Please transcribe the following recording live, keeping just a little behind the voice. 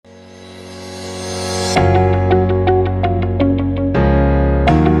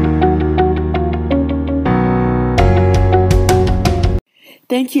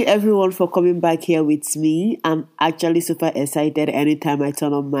Thank you everyone for coming back here with me. I'm actually super excited anytime I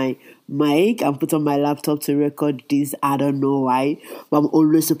turn on my mic and put on my laptop to record this. I don't know why, but I'm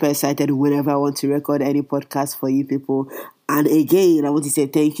always super excited whenever I want to record any podcast for you people. And again, I want to say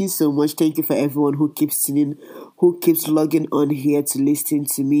thank you so much. Thank you for everyone who keeps tuning, who keeps logging on here to listen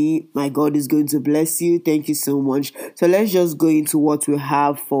to me. My God is going to bless you. Thank you so much. So let's just go into what we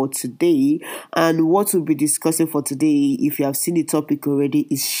have for today. And what we'll be discussing for today, if you have seen the topic already,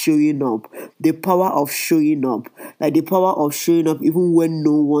 is showing up. The power of showing up. Like the power of showing up even when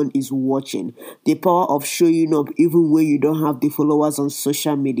no one is watching. The power of showing up even when you don't have the followers on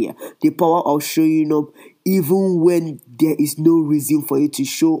social media. The power of showing up even when there is no reason for you to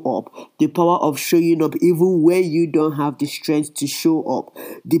show up. The power of showing up even when you don't have the strength to show up.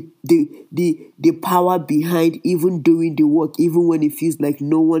 The power behind even doing the work even when it feels like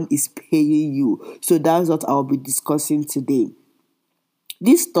no one is paying you. So that's what I'll be discussing today.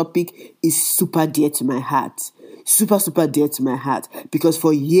 This topic is super dear to my heart. Super dear to my heart, because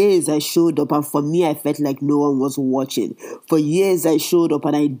for years I showed up and for me I felt like no one was watching. For years I showed up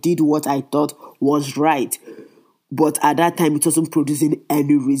and I did what I thought was right, but at that time it wasn't producing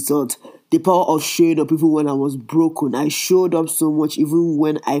any result. The power of showing up even when I was broken. I showed up so much even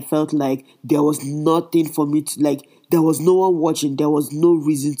when I felt like there was nothing for me to, like, there was no one watching, there was no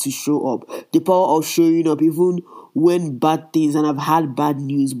reason to show up. The power of showing up even when bad things, and I've had bad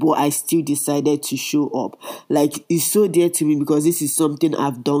news, but I still decided to show up. Like, it's so dear to me because this is something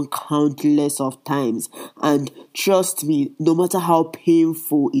I've done countless of times. And trust me, no matter how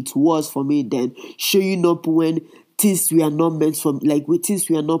painful it was for me then, showing up when things were not meant for me, like with things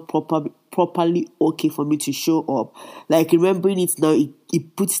were not properly okay for me to show up. Like, remembering it now,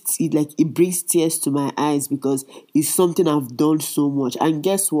 it brings tears to my eyes because it's something I've done so much. And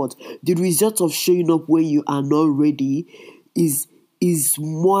guess what? The result of showing up when you are not ready is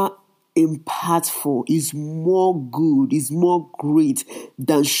more impactful, is more good, is more great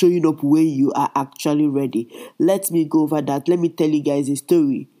than showing up when you are actually ready. Let me go over that. Let me tell you guys a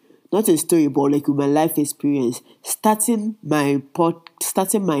story. Not a story, but like with my life experience. Starting my blog,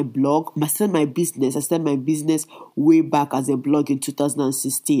 starting my business. I started my business way back as a blog in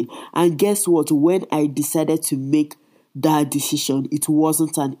 2016. And guess what? When I decided to make that decision, it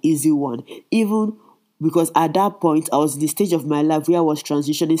wasn't an easy one. Even because at that point, I was in the stage of my life where I was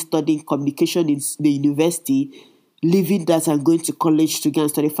transitioning, studying communication in the university, leaving that and going to college to go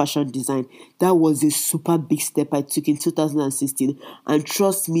and study fashion design. That was a super big step I took in 2016. And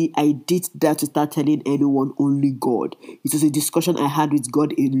trust me, I did that without telling anyone, only God. It was a discussion I had with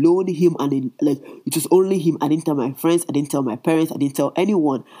God alone, it was only him. I didn't tell my friends, I didn't tell my parents, I didn't tell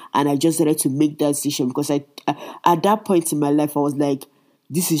anyone. And I just decided to make that decision because at that point in my life, I was like,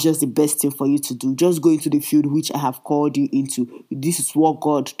 this is just the best thing for you to do. Just go into the field which I have called you into. This is what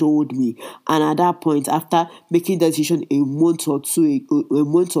God told me. And at that point, after making that decision a month or two,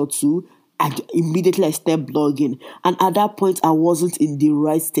 I immediately started blogging. And at that point, I wasn't in the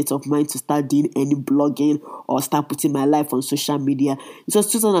right state of mind to start doing any blogging or start putting my life on social media. It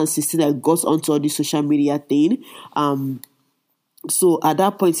was 2016 I got onto all the social media thing. So at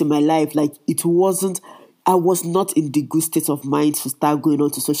that point in my life, I was not in the good state of mind to start going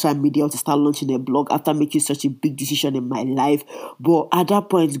on to social media or to start launching a blog after making such a big decision in my life. But at that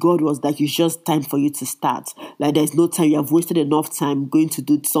point, God was like, it's just time for you to start. Like, there's no time. You have wasted enough time going to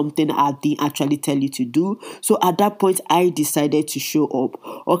do something I didn't actually tell you to do. So at that point, I decided to show up.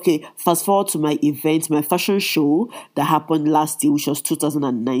 Okay, fast forward to my event, my fashion show that happened last year, which was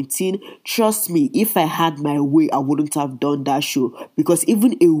 2019. Trust me, if I had my way, I wouldn't have done that show, because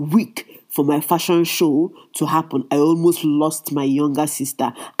even a week for my fashion show to happen, I almost lost my younger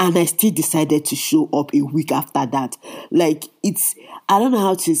sister, and I still decided to show up a week after that. Like, I don't know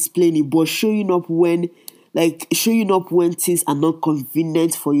how to explain it, but showing up when things are not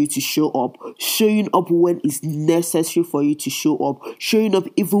convenient for you to show up, showing up when it's necessary for you to show up, showing up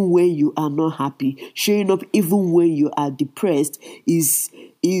even when you are not happy, showing up even when you are depressed is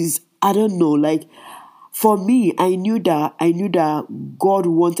I don't know, like, for me, I knew that God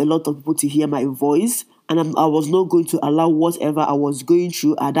wants a lot of people to hear my voice, and I was not going to allow whatever I was going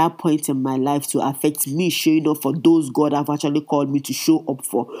through at that point in my life to affect me showing up for those God have actually called me to show up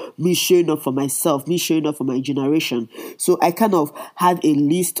for, me showing up for myself, me showing up for my generation. So I kind of had a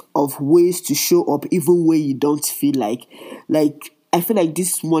list of ways to show up even when you don't feel like. I feel like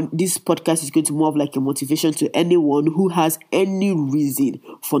this podcast is going to be more of like a motivation to anyone who has any reason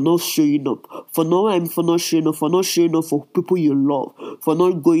for not showing up, for not showing up for people you love, for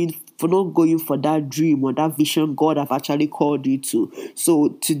not going for that dream or that vision God have actually called you to.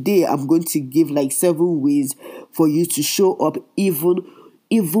 So today I'm going to give like 7 ways for you to show up even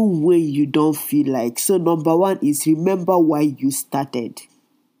even when you don't feel like. So number one is remember why you started.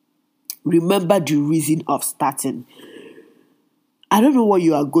 Remember the reason of starting. I don't know what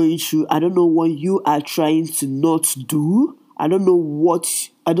you are going through. I don't know what you are trying to not do. I don't know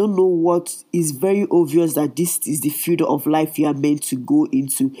what is very obvious that this is the field of life you are meant to go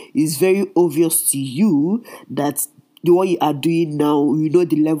into. It's very obvious to you that what you are doing now,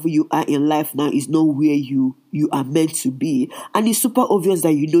 the level you are in life now is not where you are meant to be. And it's super obvious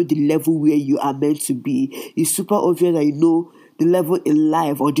that the level where you are meant to be. It's super obvious that the level in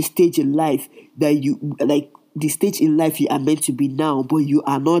life or the stage in life that the stage in life you are meant to be now, but you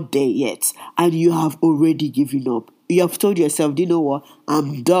are not there yet, and you have already given up. You have told yourself, do you know what?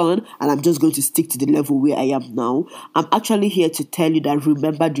 I'm done, and I'm just going to stick to the level where I am now. I'm actually here to tell you that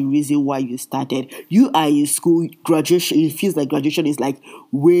remember the reason why you started. You are in school, graduation. It feels like graduation is like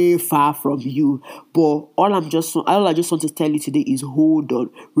way far from you. But all I just want to tell you today is hold on.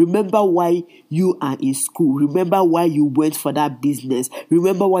 Remember why you are in school. Remember why you went for that business.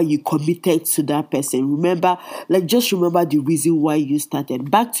 Remember why you committed to that person. Just remember the reason why you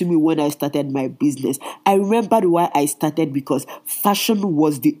started. Back to me when I started my business. I remembered why I started because fashion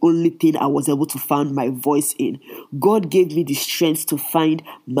was the only thing I was able to find my voice in. God gave me the strength to find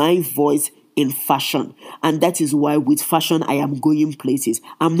my voice in fashion, and that is why with fashion I am going places.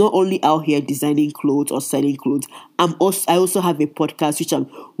 I'm not only out here designing clothes or selling clothes. I also have a podcast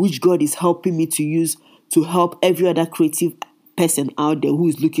which God is helping me to use to help every other creative person out there who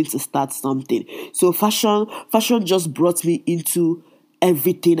is looking to start something. So fashion just brought me into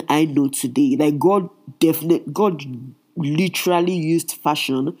everything I know today. Like God literally used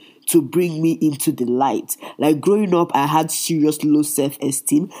fashion to bring me into the light. Like growing up, I had serious low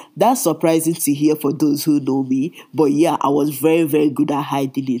self-esteem. That's surprising to hear for those who know me. But yeah, I was very, very good at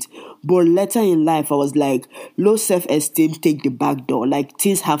hiding it. But later in life, I was like, low self-esteem, take the back door. Like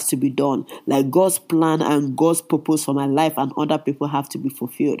things have to be done. Like God's plan and God's purpose for my life and other people have to be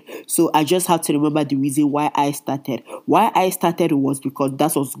fulfilled. So I just have to remember the reason why I started. Why I started was because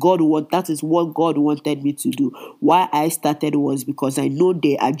that is what God wanted me to do. Why I started was because I know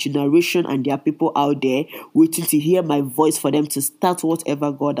there are generation and there are people out there waiting to hear my voice for them to start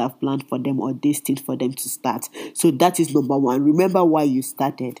whatever God have planned for them or destined for them to start. So that is number one. Remember why you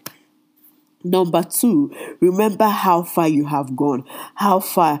started. Number two, remember how far you have gone. How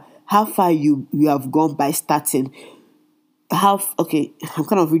far you have gone by starting. I'm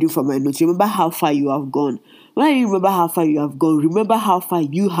kind of reading from my notes. Remember how far you have gone. When you remember how far you have gone, remember how far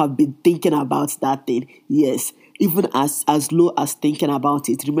you have been thinking about that thing. Yes. Even as low as thinking about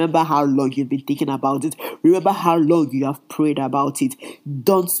it. Remember how long you've been thinking about it. Remember how long you have prayed about it.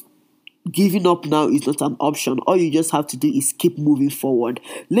 Giving up now is not an option. All you just have to do is keep moving forward.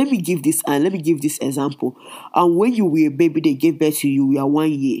 Let me give this example. When you were a baby, they gave birth to you. You were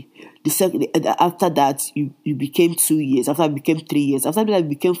 1 year. After that, you became 2 years. After that, became 3 years. After that, you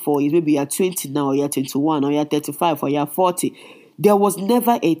became 4 years. Maybe you're 20 now, or you're 21, or you're 35, or you're 40. There was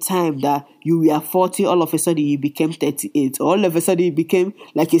never a time that you were 40, all of a sudden you became 38, or all of a sudden you became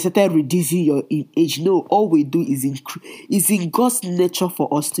like you started reducing your age. No, all we do is increase. It's in God's nature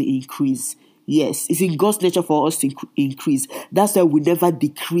for us to increase. Yes, it's in God's nature for us to increase. That's why we never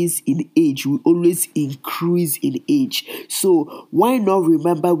decrease in age. We always increase in age. So why not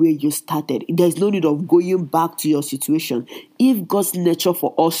remember where you started? There's no need of going back to your situation. If God's nature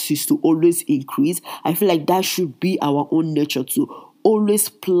for us is to always increase, I feel like that should be our own nature too. Always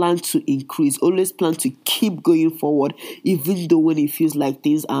plan to increase, always plan to keep going forward, even though when it feels like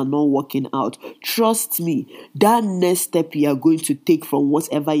things are not working out. Trust me, that next step you are going to take from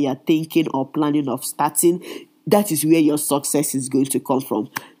whatever you are thinking or planning of starting, that is where your success is going to come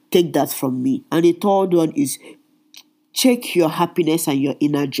from. Take that from me. And the third one is check your happiness and your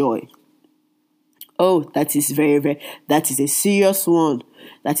inner joy. Oh, that is a serious one.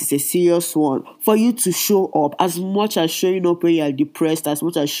 That is a serious one. For you to show up, as much as showing up when you are depressed, as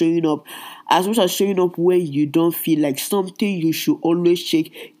much as showing up when you don't feel like, something you should always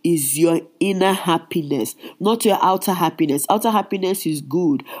check is your inner happiness, not your outer happiness. Outer happiness is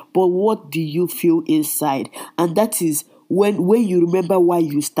good, but what do you feel inside? And that is when you remember why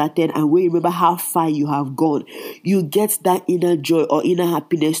you started and when you remember how far you have gone, you get that inner joy or inner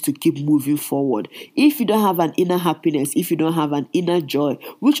happiness to keep moving forward. If you don't have an inner happiness, if you don't have an inner joy,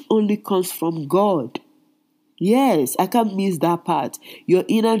 which only comes from God. Yes, I can't miss that part. Your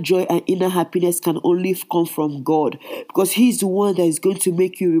inner joy and inner happiness can only come from God, because He's the one that is going to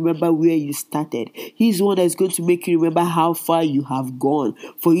make you remember where you started. He's the one that is going to make you remember how far you have gone.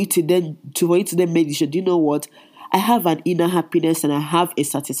 For you to then make decision. Do you know what? I have an inner happiness and I have a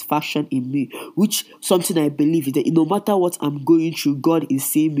satisfaction in me, which something I believe is that no matter what I'm going through, God is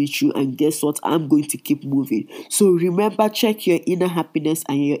seeing me through, and guess what? I'm going to keep moving. So remember, check your inner happiness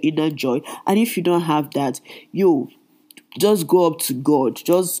and your inner joy. And if you don't have that, just go up to God.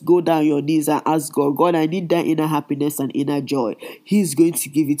 Just go down your knees and ask God, God, I need that inner happiness and inner joy. He's going to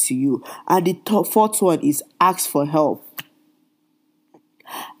give it to you. And the fourth one is ask for help.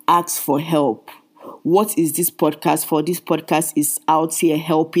 Ask for help. What is this podcast for? This podcast is out here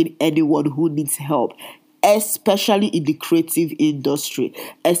helping anyone who needs help, especially in the creative industry,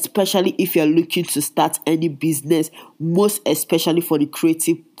 especially if you're looking to start any business, most especially for the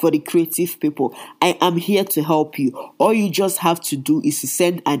creative people. I am here to help you. All you just have to do is to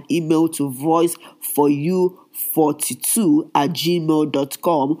send an email to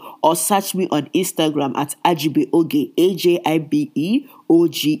voice42@gmail.com or search me on Instagram at Ajibeoge, AJIBEOGE.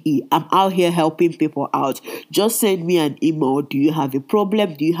 I'm out here helping people out. Just send me an email. Do you have a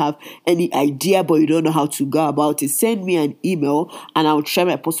problem? Do you have any idea but you don't know how to go about it? Send me an email and I'll try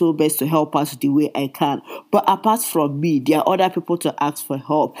my possible best to help out the way I can. But apart from me, there are other people to ask for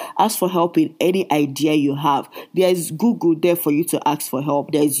help. Ask for help in any idea you have. There is Google there for you to ask for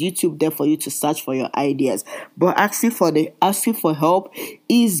help. There is YouTube there for you to search for your ideas. But asking for help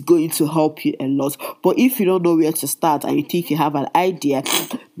is going to help you a lot. But if you don't know where to start and you think you have an idea,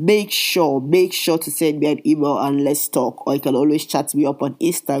 make sure to send me an email and let's talk. Or you can always chat me up on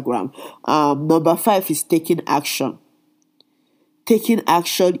Instagram. Number 5 is taking action. Taking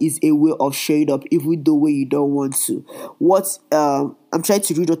action is a way of showing up even though you don't want to. I'm trying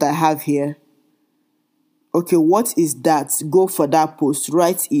to read what I have here. Okay, what is that? Go for that post.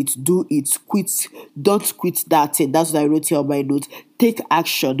 Write it. Do it. Quit. Don't quit that thing. That's what I wrote here on my notes. Take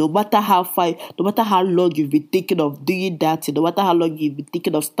action. No matter how long you've been thinking of doing that thing, no matter how long you've been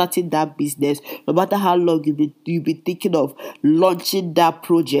thinking of starting that business, no matter how long you've been thinking of launching that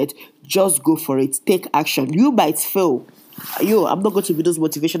project, just go for it. Take action. You might fail. I'm not going to be those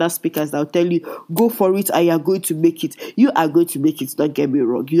motivational speakers that will tell you, go for it and you are going to make it. You are going to make it, don't get me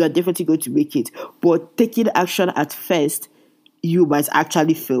wrong. You are definitely going to make it. But taking action at first, you might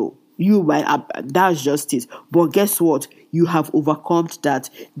actually fail. That's just it. But guess what? You have overcome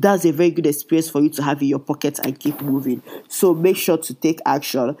that. That's a very good experience for you to have in your pocket and keep moving. So make sure to take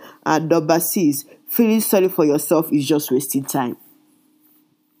action. And number 6, feeling sorry for yourself is just wasting time.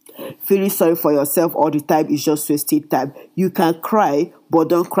 Feeling sorry for yourself all the time is just wasting time. You can cry, but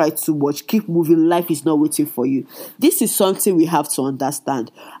don't cry too much. Keep moving. Life is not waiting for you. This is something we have to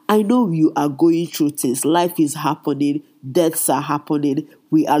understand. I know you are going through things. Life is happening. Deaths are happening.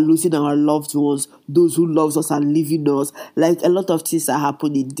 We are losing our loved ones. Those who love us are leaving us. Like, a lot of things are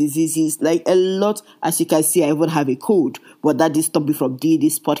happening. Diseases, like a lot. As you can see, I even have a cold, but that didn't stop me from doing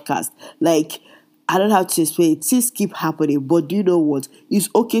this podcast. Like, I don't have to explain it. Things keep happening, but do you know what? It's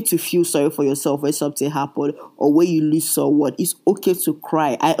okay to feel sorry for yourself when something happened or when you lose someone. It's okay to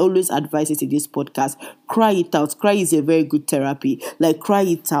cry. I always advise it in this podcast. Cry it out. Cry is a very good therapy. Like, cry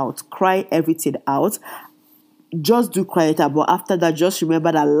it out. Cry everything out. Just do cry it out, but after that, just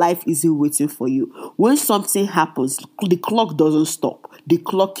remember that life isn't waiting for you. When something happens, the clock doesn't stop. The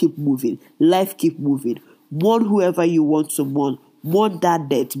clock keep moving. Life keep moving. Mourn whoever you want to mourn. Mourn that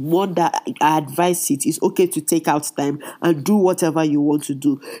death. Mourn that. I advise it. It's okay to take out time and do whatever you want to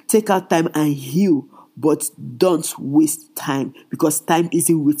do. Take out time and heal, but don't waste time because time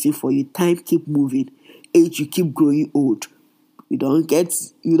isn't waiting for you. Time keep moving. Age, you keep growing old. You don't get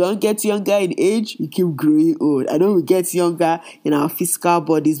younger in age, you keep growing old. I know we get younger in our physical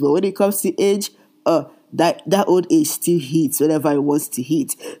bodies, but when it comes to age, that old age still hits whenever it wants to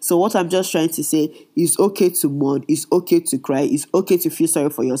hit. So what I'm just trying to say is, okay to mourn, it's okay to cry, it's okay to feel sorry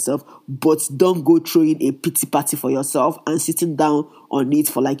for yourself, but don't go throwing a pity party for yourself and sitting down on it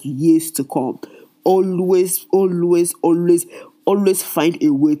for like years to come. Always find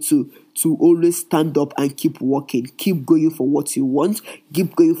a way to always stand up and keep working. Keep going for what you want.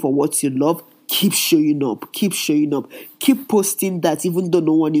 Keep going for what you love. Keep showing up. Keep posting that even though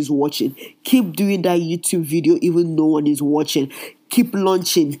no one is watching. Keep doing that YouTube video even no one is watching. Keep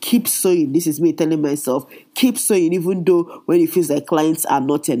launching. Keep sewing. This is me telling myself. Keep sewing even though when it feels like clients are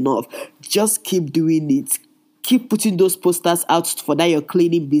not enough. Just keep doing it. Keep putting those posters out for that your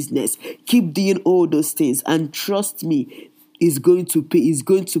cleaning business. Keep doing all those things. And trust me, it's going to pay. It's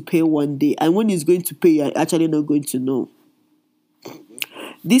going to pay one day. And when it's going to pay, you're actually not going to know.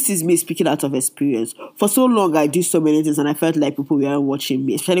 This is me speaking out of experience. For so long, I did so many things and I felt like people weren't watching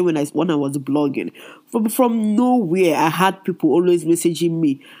me, especially when I was blogging. From nowhere, I had people always messaging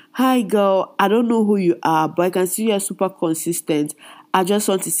me, "Hi girl, I don't know who you are, but I can see you are super consistent. I just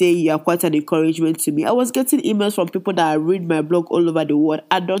want to say you are quite an encouragement to me. I was getting emails from people that read my blog all over the world.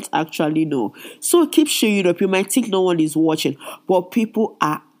 I don't actually know. So keep showing up. You might think no one is watching, but people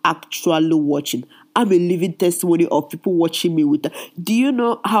are actually watching. I'm a living testimony of people watching me with that. Do you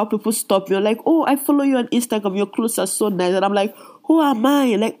know how people stop me? Like, oh, I follow you on Instagram. Your clothes are so nice. And I'm like, who am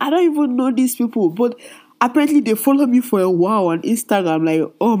I? Like, I don't even know these people. But apparently they follow me for a while on Instagram.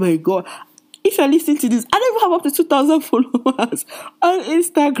 Like, oh my God. If you're listening to this, I don't even have up to 2,000 followers on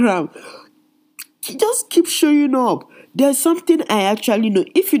Instagram. Just keep showing up. There's something I actually know.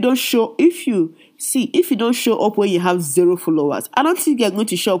 If you don't show up when you have 0 followers, I don't think you're going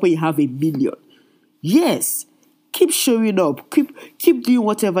to show up when you have 1 million. Yes. Keep showing up. Keep doing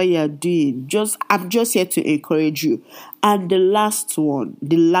whatever you are doing. I'm just here to encourage you. And the last one,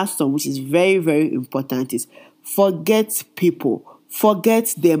 which is very, very important, is forget people.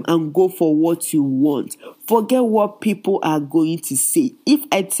 Forget them and go for what you want. Forget what people are going to say. If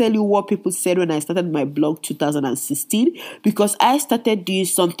I tell you what people said when I started my blog 2016, because I started doing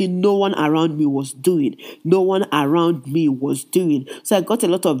something no one around me was doing. So I got a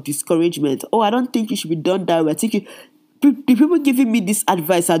lot of discouragement. Oh, I don't think you should be done that way. The people giving me this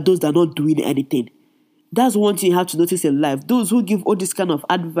advice are those that are not doing anything. That's one thing you have to notice in life. Those who give all this kind of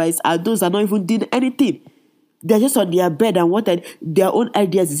advice are those that are not even doing anything. They're just on their bed and their own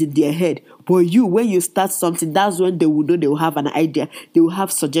ideas is in their head. But when you start something, that's when they will know they will have an idea. They will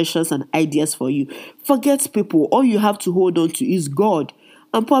have suggestions and ideas for you. Forget people. All you have to hold on to is God.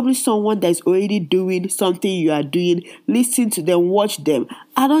 And probably someone that is already doing something you are doing. Listen to them, watch them.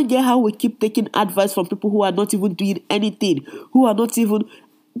 I don't get how we keep taking advice from people who are not even doing anything. Who are not even...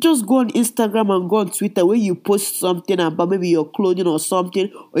 Just go on Instagram and go on Twitter where you post something about maybe your clothing or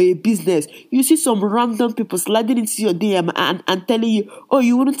something or a business. You see some random people sliding into your DM and telling you, oh,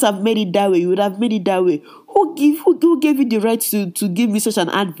 you wouldn't have made it that way. You would have made it that way. Who gave you the right to give me such an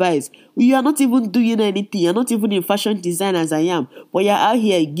advice? You are not even doing anything. You're not even in fashion design as I am. But you're out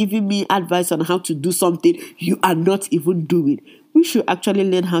here giving me advice on how to do something you are not even doing. We should actually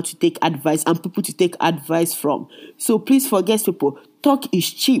learn how to take advice and people to take advice from. So please forget people. Talk is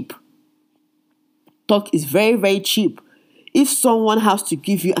cheap. Talk is very, very cheap. If someone has to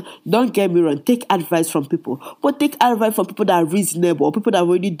give you, don't get me wrong, take advice from people. But take advice from people that are reasonable or people that have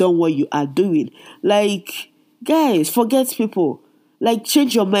already done what you are doing. Like, guys, forget people. Like,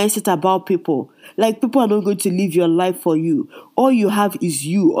 change your mindset about people. Like, people are not going to live your life for you. All you have is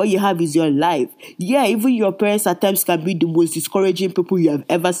you. All you have is your life. Yeah, even your parents at times can be the most discouraging people you have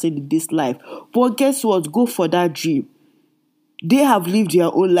ever seen in this life. But guess what? Go for that dream. They have lived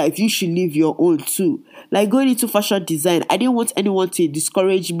their own life. You should live your own too. Like going into fashion design, I didn't want anyone to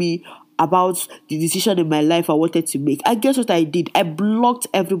discourage me about the decision in my life I wanted to make. And guess what I did? I blocked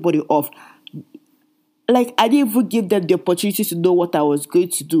everybody off. Like, I didn't even give them the opportunity to know what I was going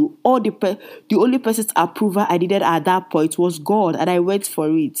to do. The only person's approval I needed at that point was God, and I went for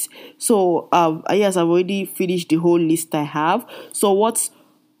it. So, yes, I've already finished the whole list I have. So, what's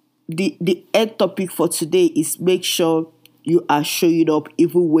the end topic for today is make sure you are showing up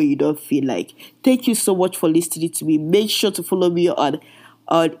even when you don't feel like. Thank you so much for listening to me. Make sure to follow me on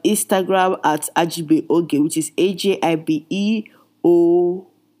Instagram at Ajibeoge, which is AJIBEOGE.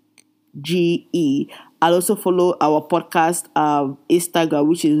 I'll also follow our podcast Instagram,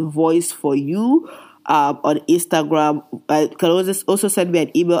 which is Voice for You. On Instagram, you can also send me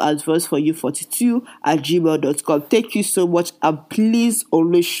an email at voiceforyou42@gmail.com. Thank you so much, and please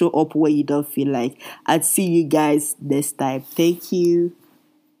always show up when you don't feel like. And see you guys next time. Thank you.